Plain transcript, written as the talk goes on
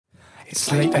It's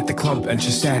late at the club and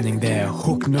she's standing there.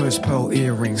 Hook nose, pearl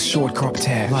earrings, short cropped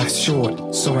hair. Life's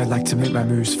short, so I like to make my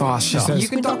moves fast. She says, you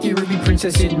can dock your ruby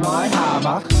princess in my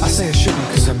harbour. I say I shouldn't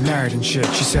cause I'm married and shit.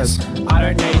 She says, I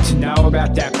don't need to know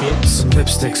about that bit. some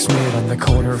lipstick smeared on the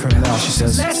corner of her mouth. She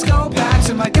says, Let's go back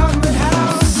to my government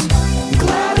house.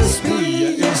 Gladys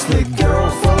B is the girl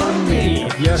for me.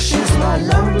 Yeah, she's my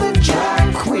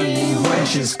lumberjack queen. When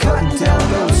she's cutting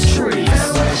down those trees,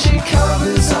 and when she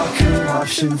covers up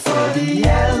corruption for the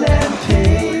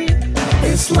LNP,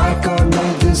 it's like I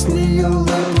made this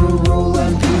neoliberal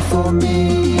MP for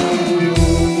me.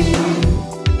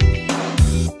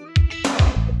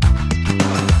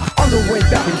 On the way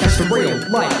back we catch the real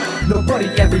light. Nobody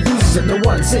ever uses it, no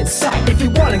one's in sight. If you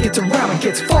wanna get around, it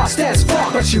gets fast as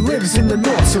fuck. But she lives in the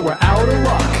north, so we're out of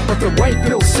luck. But the way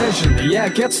Bill's sentient, yeah,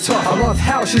 it gets tough. I love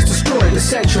how she's destroying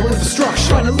essential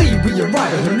infrastructure. Finally we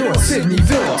arrive at her North Sydney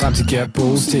villa. time to get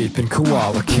balls deep in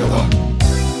koala killer.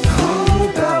 Who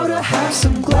about to have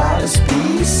some Gladys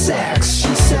B sex?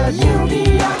 She said, you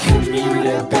be a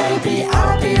commuter, baby,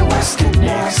 I'll be West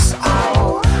Connects.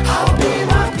 Oh, I'll be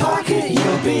my pocket,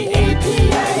 you'll be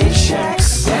APA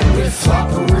checks. Then we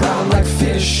flop around like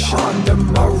fish on the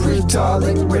Murray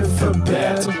Darling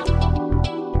riverbed.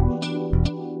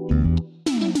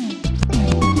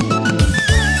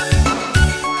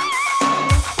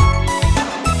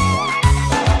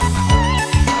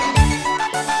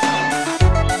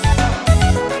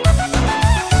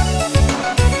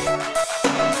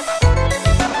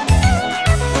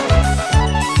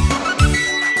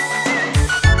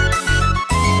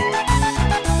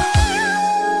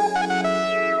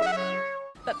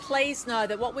 But please know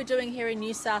that what we're doing here in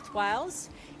New South Wales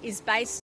is based